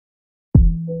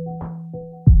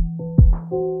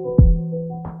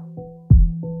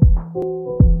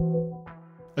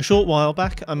A short while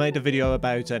back, I made a video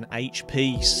about an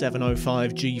HP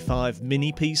 705G5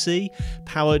 Mini PC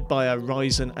powered by a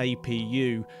Ryzen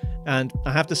APU, and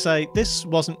I have to say, this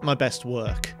wasn't my best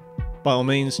work. By all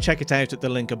means, check it out at the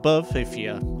link above if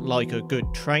you like a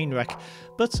good train wreck,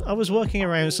 but I was working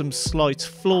around some slight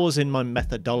flaws in my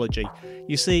methodology.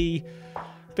 You see,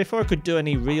 before I could do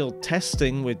any real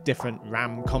testing with different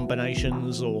RAM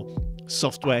combinations or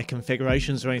software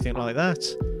configurations or anything like that,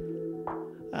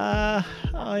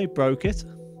 I broke it.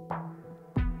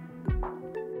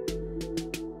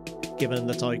 Given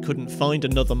that I couldn't find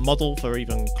another model for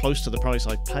even close to the price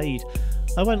I paid,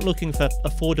 I went looking for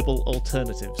affordable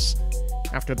alternatives.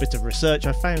 After a bit of research,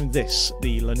 I found this,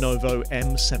 the Lenovo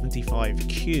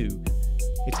M75Q.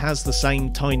 It has the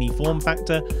same tiny form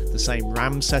factor, the same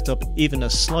RAM setup, even a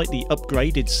slightly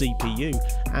upgraded CPU,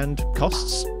 and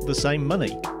costs the same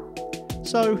money.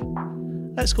 So,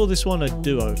 let's call this one a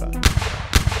do-over.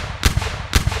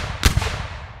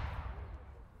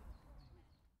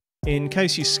 In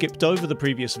case you skipped over the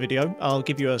previous video, I'll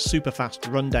give you a super fast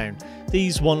rundown.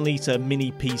 These 1-litre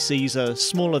mini PCs are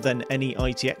smaller than any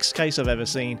ITX case I've ever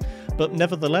seen, but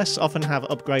nevertheless often have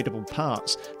upgradable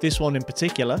parts. This one in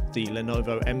particular, the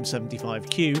Lenovo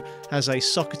M75Q, has a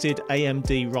socketed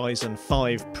AMD Ryzen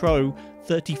 5 Pro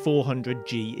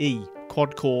 3400GE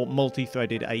quad-core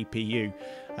multi-threaded APU,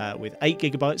 with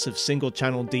 8GB of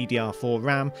single-channel DDR4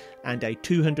 RAM and a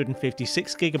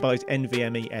 256GB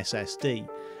NVMe SSD,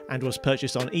 and was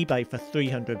purchased on eBay for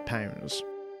 £300.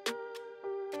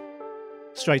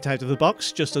 Straight out of the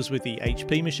box, just as with the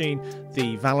HP machine,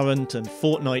 the Valorant and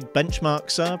Fortnite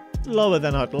benchmarks are lower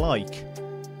than I'd like.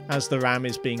 As the RAM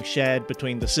is being shared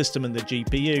between the system and the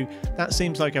GPU, that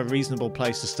seems like a reasonable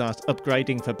place to start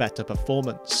upgrading for better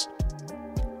performance.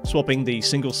 Swapping the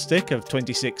single stick of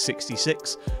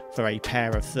 2666 for a pair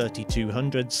of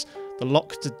 3200s, the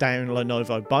locked down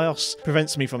Lenovo BIOS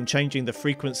prevents me from changing the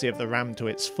frequency of the RAM to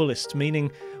its fullest,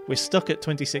 meaning we're stuck at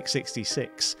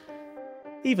 2666.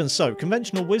 Even so,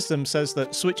 conventional wisdom says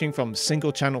that switching from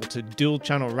single channel to dual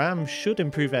channel RAM should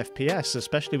improve FPS,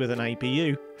 especially with an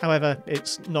APU. However,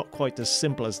 it's not quite as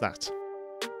simple as that.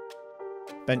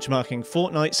 Benchmarking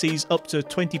Fortnite sees up to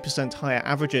 20% higher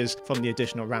averages from the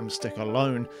additional RAM stick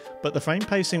alone, but the frame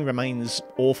pacing remains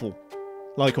awful.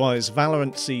 Likewise,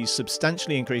 Valorant sees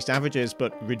substantially increased averages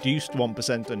but reduced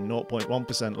 1% and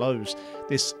 0.1% lows.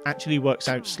 This actually works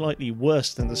out slightly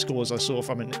worse than the scores I saw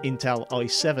from an Intel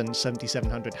i7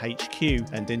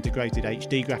 7700HQ and integrated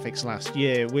HD graphics last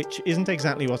year, which isn't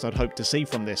exactly what I'd hoped to see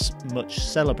from this much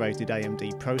celebrated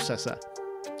AMD processor.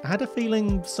 I had a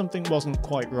feeling something wasn't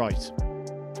quite right.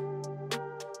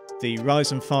 The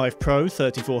Ryzen 5 Pro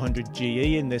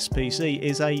 3400GE in this PC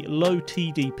is a low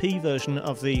TDP version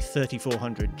of the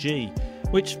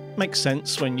 3400G, which makes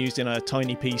sense when used in a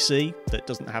tiny PC that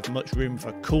doesn't have much room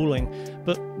for cooling,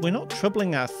 but we're not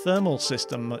troubling our thermal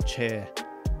system much here.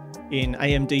 In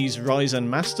AMD's Ryzen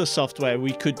Master software,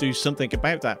 we could do something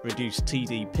about that reduced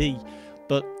TDP,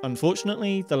 but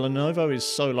unfortunately the Lenovo is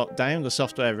so locked down the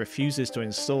software refuses to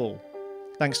install.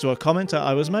 Thanks to a commenter,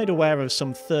 I was made aware of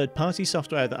some third-party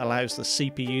software that allows the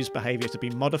CPU's behaviour to be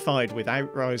modified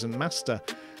without Ryzen Master,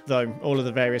 though all of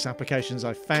the various applications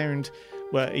I found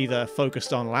were either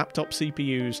focused on laptop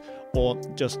CPUs or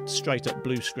just straight-up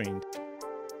blue-screened.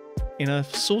 In a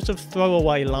sort of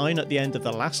throwaway line at the end of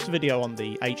the last video on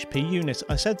the HP unit,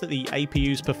 I said that the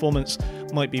APU's performance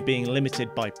might be being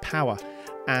limited by power,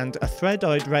 and a thread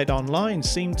I'd read online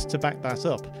seemed to back that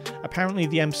up. Apparently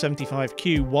the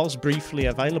M75Q was briefly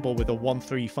available with a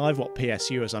 135W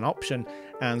PSU as an option,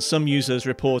 and some users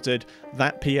reported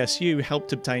that PSU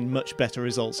helped obtain much better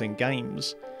results in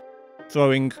games.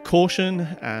 Throwing caution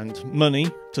and money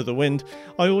to the wind,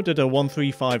 I ordered a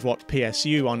 135W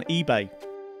PSU on eBay.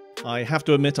 I have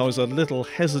to admit I was a little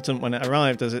hesitant when it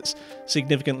arrived, as it's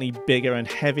significantly bigger and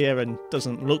heavier and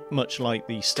doesn't look much like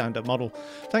the standard model.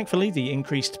 Thankfully, the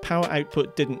increased power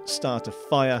output didn't start a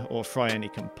fire or fry any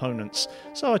components,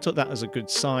 so I took that as a good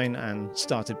sign and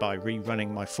started by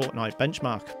rerunning my Fortnite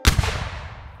benchmark.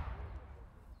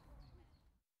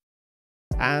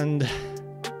 And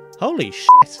holy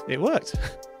shit, it worked!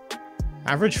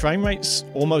 Average frame rate's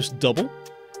almost double.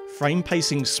 Frame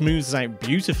pacing smooths out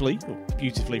beautifully for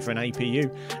an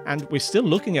APU, and we're still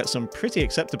looking at some pretty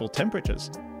acceptable temperatures.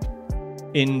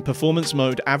 In performance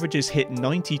mode, averages hit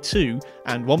 92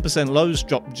 and 1% lows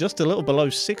drop just a little below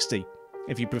 60.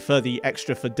 If you prefer the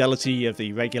extra fidelity of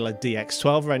the regular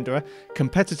DX12 renderer,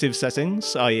 competitive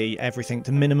settings, i.e. everything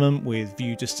to minimum with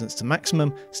view distance to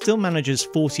maximum, still manages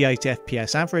 48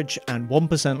 FPS average and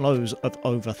 1% lows of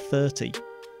over 30.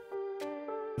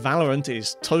 Valorant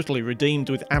is totally redeemed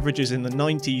with averages in the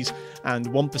 90s and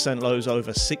 1% lows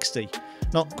over 60.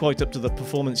 Not quite up to the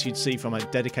performance you'd see from a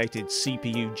dedicated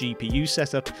CPU-GPU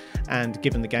setup, and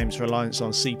given the game's reliance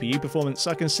on CPU performance,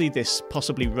 I can see this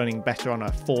possibly running better on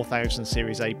a 4000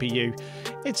 series APU.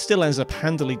 It still ends up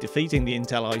handily defeating the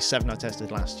Intel i7 I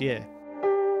tested last year.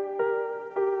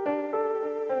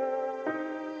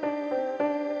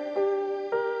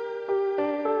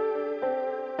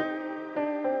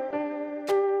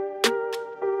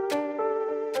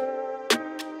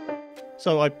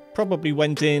 So I probably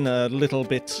went in a little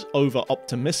bit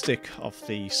over-optimistic of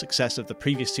the success of the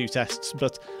previous two tests,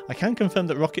 but I can confirm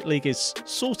that Rocket League is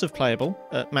sort of playable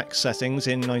at max settings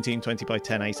in 1920 by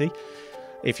 1080,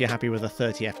 if you're happy with a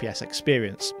 30 FPS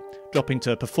experience. Dropping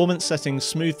to performance settings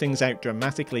smooth things out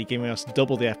dramatically, giving us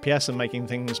double the FPS and making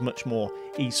things much more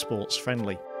esports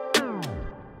friendly.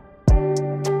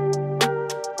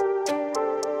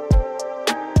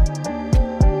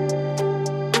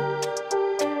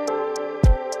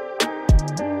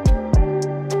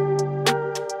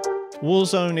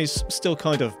 Warzone is still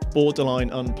kind of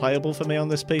borderline unplayable for me on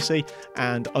this PC,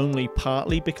 and only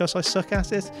partly because I suck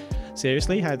at it.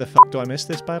 Seriously, how the fuck do I miss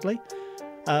this badly?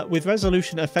 With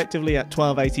resolution effectively at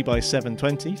 1280 by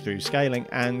 720 through scaling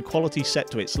and quality set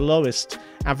to its lowest,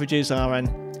 averages are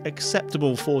an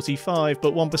acceptable 45,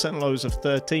 but 1% lows of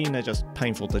 13 are just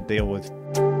painful to deal with.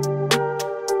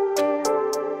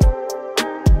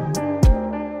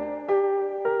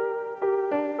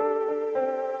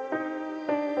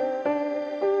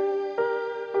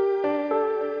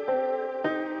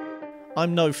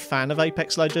 I'm no fan of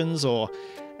Apex Legends or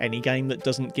any game that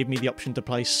doesn't give me the option to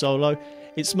play solo.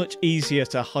 It's much easier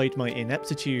to hide my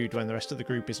ineptitude when the rest of the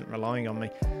group isn't relying on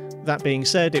me. That being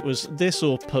said, it was this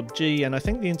or PUBG, and I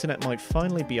think the internet might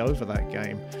finally be over that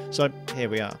game. So here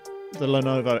we are. The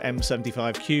Lenovo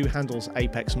M75Q handles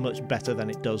Apex much better than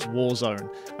it does Warzone.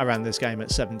 I ran this game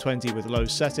at 720 with low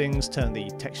settings, turned the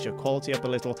texture quality up a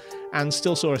little, and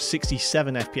still saw a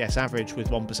 67 FPS average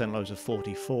with 1% lows of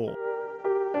 44.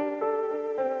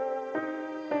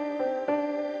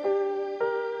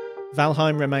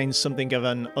 Valheim remains something of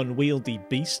an unwieldy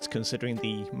beast considering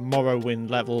the Morrowind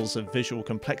levels of visual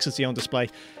complexity on display.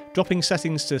 Dropping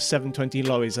settings to 720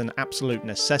 low is an absolute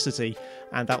necessity,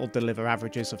 and that will deliver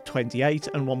averages of 28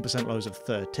 and 1% lows of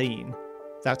 13.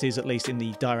 That is at least in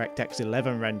the DirectX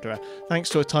 11 renderer. Thanks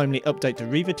to a timely update to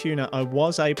RivaTuner, I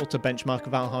was able to benchmark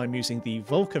Valheim using the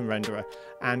Vulkan renderer,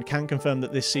 and can confirm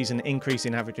that this sees an increase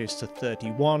in averages to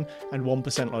 31 and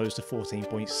 1% lows to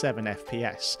 14.7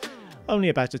 FPS. Only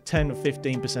about a 10 or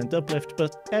 15% uplift,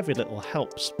 but every little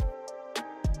helps.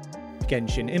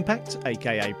 Genshin Impact,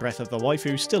 aka Breath of the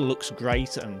Waifu, still looks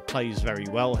great and plays very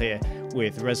well here,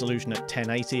 with resolution at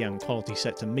 1080 and quality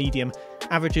set to medium.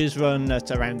 Averages run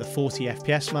at around the 40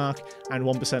 FPS mark, and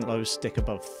 1% lows stick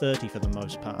above 30 for the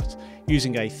most part.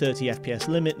 Using a 30 FPS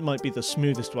limit might be the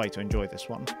smoothest way to enjoy this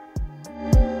one.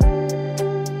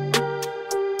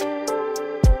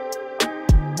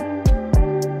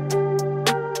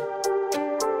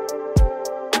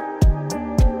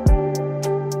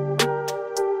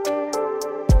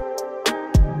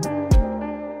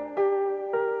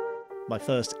 My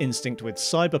first instinct with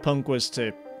Cyberpunk was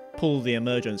to pull the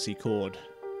emergency cord,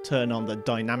 turn on the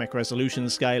dynamic resolution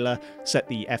scaler, set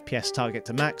the FPS target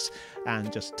to max,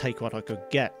 and just take what I could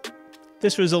get.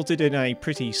 This resulted in a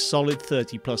pretty solid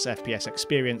 30 plus FPS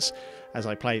experience as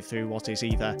I played through what is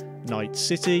either Night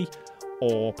City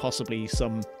or possibly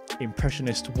some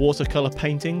impressionist watercolour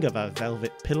painting of a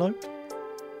velvet pillow.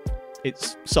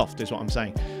 It's soft is what I'm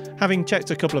saying. Having checked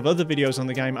a couple of other videos on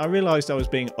the game, I realised I was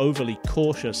being overly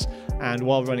cautious, and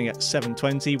while running at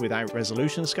 720 without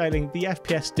resolution scaling, the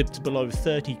FPS dipped below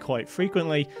 30 quite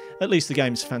frequently. At least the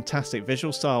game's fantastic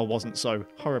visual style wasn't so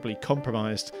horribly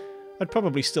compromised. I'd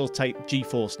probably still take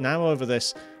GeForce Now over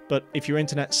this, but if your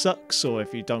internet sucks or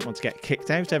if you don't want to get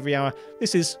kicked out every hour,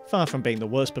 this is far from being the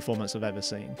worst performance I've ever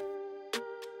seen.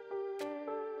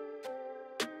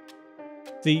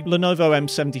 The Lenovo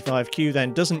M75Q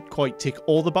then doesn't quite tick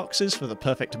all the boxes for the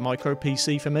perfect micro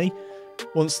PC for me.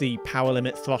 Once the power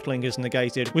limit throttling is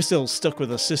negated, we're still stuck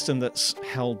with a system that's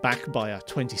held back by a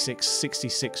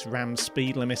 2666 RAM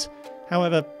speed limit.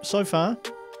 However, so far,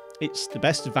 it's the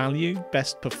best value,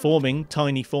 best performing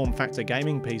tiny form factor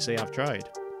gaming PC I've tried.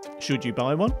 Should you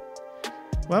buy one?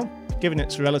 Well, given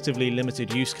its relatively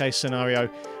limited use case scenario,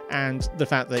 and the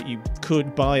fact that you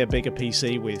could buy a bigger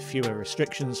PC with fewer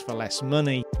restrictions for less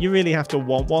money, you really have to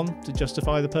want one to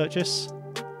justify the purchase.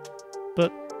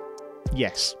 But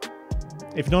yes,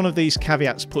 If none of these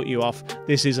caveats put you off,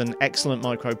 this is an excellent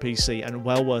micro PC and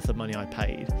well worth the money I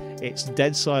paid. It's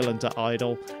dead silent at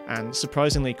idle and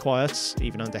surprisingly quiet,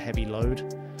 even under heavy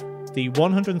load. The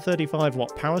 135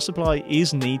 watt power supply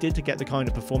is needed to get the kind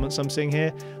of performance I'm seeing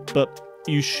here, but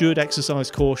you should exercise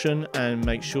caution and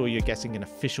make sure you're getting an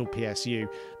official PSU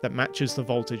that matches the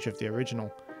voltage of the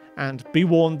original. And be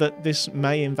warned that this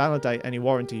may invalidate any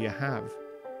warranty you have.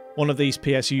 One of these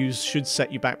PSUs should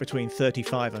set you back between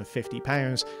 £35 and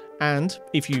 £50, and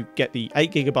if you get the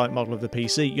 8GB model of the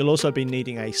PC, you'll also be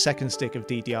needing a second stick of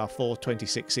DDR4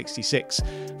 2666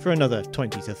 for another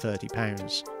 £20 to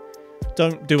 £30.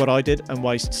 Don't do what I did and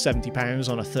waste £70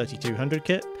 on a 3200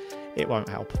 kit, it won't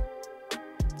help.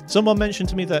 Someone mentioned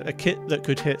to me that a kit that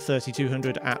could hit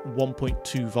 3200 at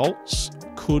 1.2 volts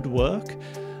could work,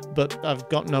 but I've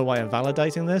got no way of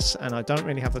validating this, and I don't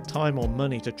really have the time or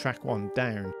money to track one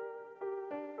down.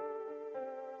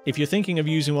 If you're thinking of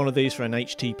using one of these for an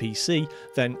HTPC,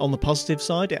 then on the positive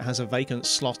side it has a vacant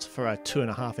slot for a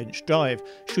 2.5-inch drive,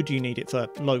 should you need it for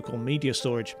local media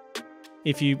storage.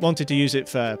 If you wanted to use it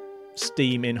for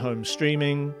Steam in-home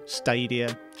streaming,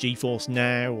 Stadia, GeForce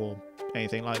Now, or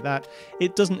anything like that,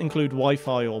 it doesn't include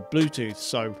Wi-Fi or Bluetooth,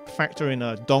 so factor in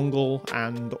a dongle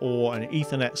and/or an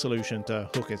Ethernet solution to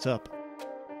hook it up.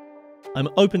 I'm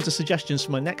open to suggestions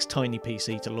for my next tiny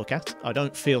PC to look at. I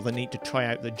don't feel the need to try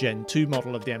out the Gen 2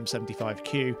 model of the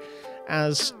M75Q,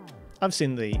 as I've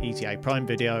seen the ETA Prime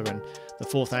video and the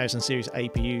 4000 series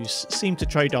APUs seem to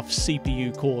trade off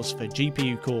CPU cores for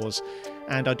GPU cores,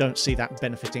 and I don't see that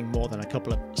benefiting more than a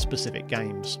couple of specific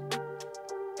games.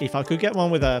 If I could get one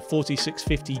with a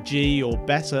 4650G or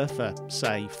better for,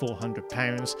 say,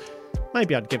 £400,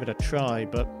 maybe I'd give it a try,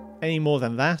 but any more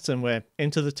than that and we're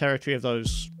into the territory of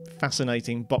those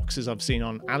fascinating boxes I've seen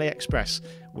on AliExpress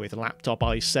with laptop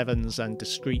i7s and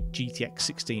discrete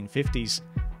GTX 1650s.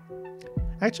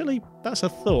 Actually, that's a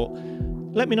thought.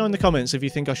 Let me know in the comments if you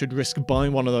think I should risk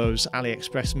buying one of those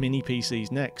AliExpress mini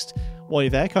PCs next. While you're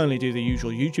there, kindly do the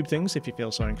usual YouTube things if you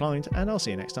feel so inclined, and I'll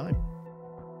see you next time.